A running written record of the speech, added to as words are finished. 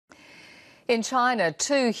In China,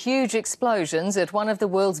 two huge explosions at one of the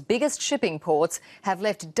world's biggest shipping ports have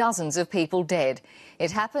left dozens of people dead.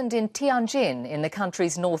 It happened in Tianjin, in the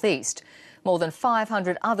country's northeast. More than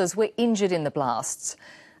 500 others were injured in the blasts.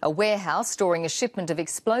 A warehouse storing a shipment of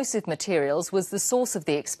explosive materials was the source of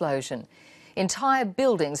the explosion. Entire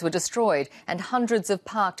buildings were destroyed and hundreds of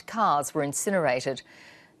parked cars were incinerated.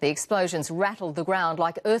 The explosions rattled the ground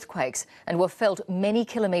like earthquakes and were felt many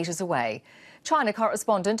kilometres away. China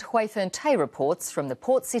correspondent Hui Fentei reports from the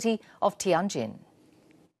port city of Tianjin.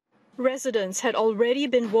 Residents had already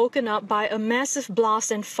been woken up by a massive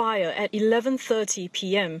blast and fire at 11:30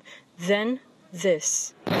 p.m. Then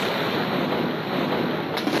this.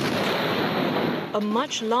 A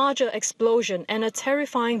much larger explosion and a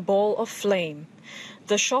terrifying ball of flame.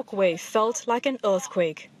 The shockwave felt like an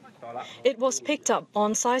earthquake. It was picked up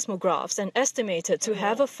on seismographs and estimated to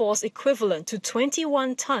have a force equivalent to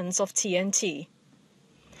 21 tons of TNT.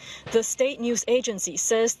 The state news agency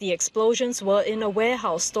says the explosions were in a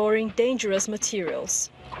warehouse storing dangerous materials.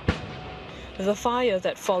 The fire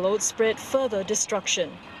that followed spread further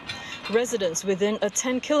destruction. Residents within a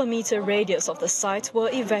 10-kilometer radius of the site were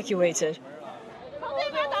evacuated.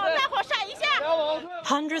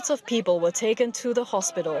 Hundreds of people were taken to the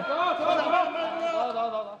hospital.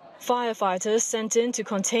 Firefighters sent in to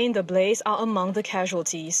contain the blaze are among the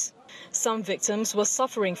casualties. Some victims were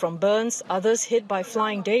suffering from burns, others hit by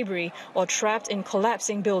flying debris or trapped in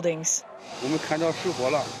collapsing buildings.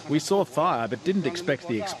 We saw fire but didn't expect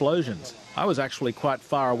the explosions. I was actually quite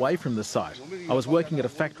far away from the site. I was working at a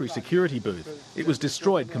factory security booth. It was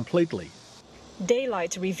destroyed completely.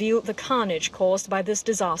 Daylight revealed the carnage caused by this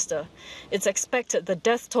disaster. It's expected the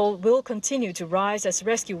death toll will continue to rise as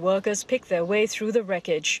rescue workers pick their way through the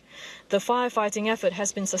wreckage. The firefighting effort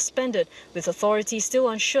has been suspended, with authorities still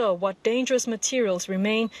unsure what dangerous materials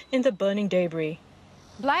remain in the burning debris.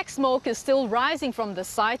 Black smoke is still rising from the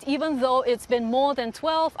site, even though it's been more than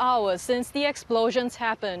 12 hours since the explosions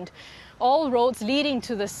happened. All roads leading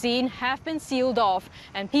to the scene have been sealed off,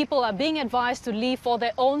 and people are being advised to leave for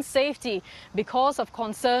their own safety because of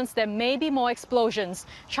concerns there may be more explosions.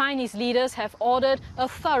 Chinese leaders have ordered a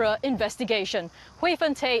thorough investigation. Hui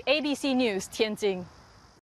Fentei, ABC News, Tianjin.